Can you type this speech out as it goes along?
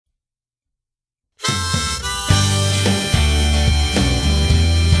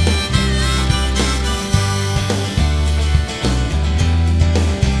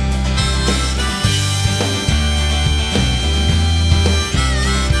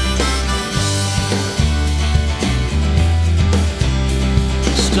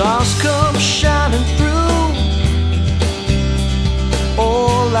stars come shining through,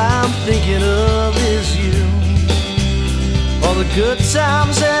 all I'm thinking of is you. All the good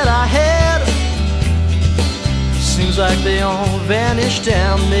times that I had, seems like they all vanished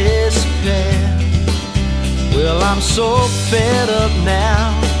down this path. Well, I'm so fed up now,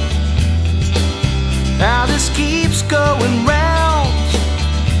 how this keeps going round.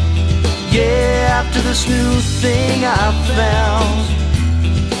 Yeah, after this new thing I found,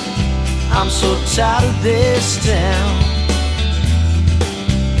 I'm so tired of this town.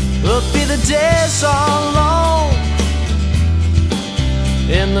 Up here the days are long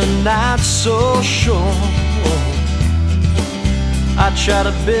and the night's so short. I try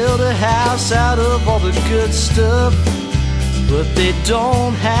to build a house out of all the good stuff, but they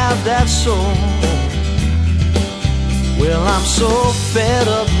don't have that soul. Well, I'm so fed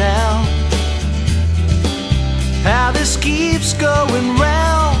up now, how this keeps going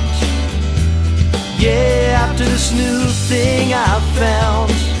round. Yeah, after this new thing I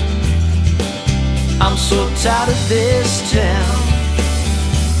found, I'm so tired of this town.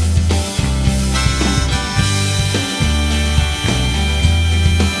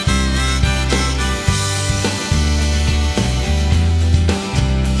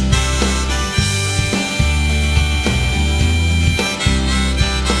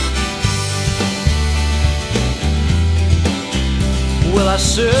 Well, I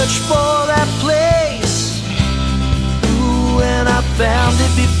searched for that place, ooh, and I found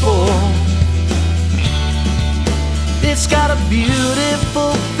it before. It's got a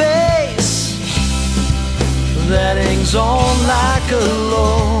beautiful face that hangs on like a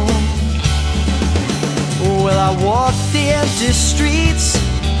loan. Well, I walk the empty streets,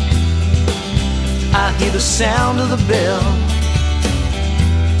 I hear the sound of the bell.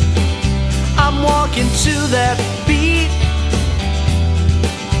 I'm walking to that beat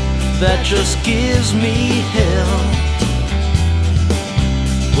that just gives me hell.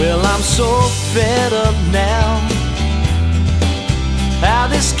 Well, I'm so fed up now, how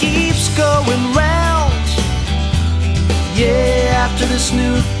this keeps going round. Yeah, after this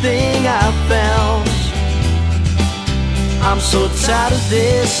new thing I found, I'm so tired of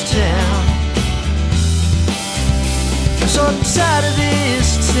this town. So tired of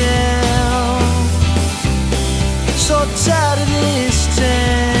this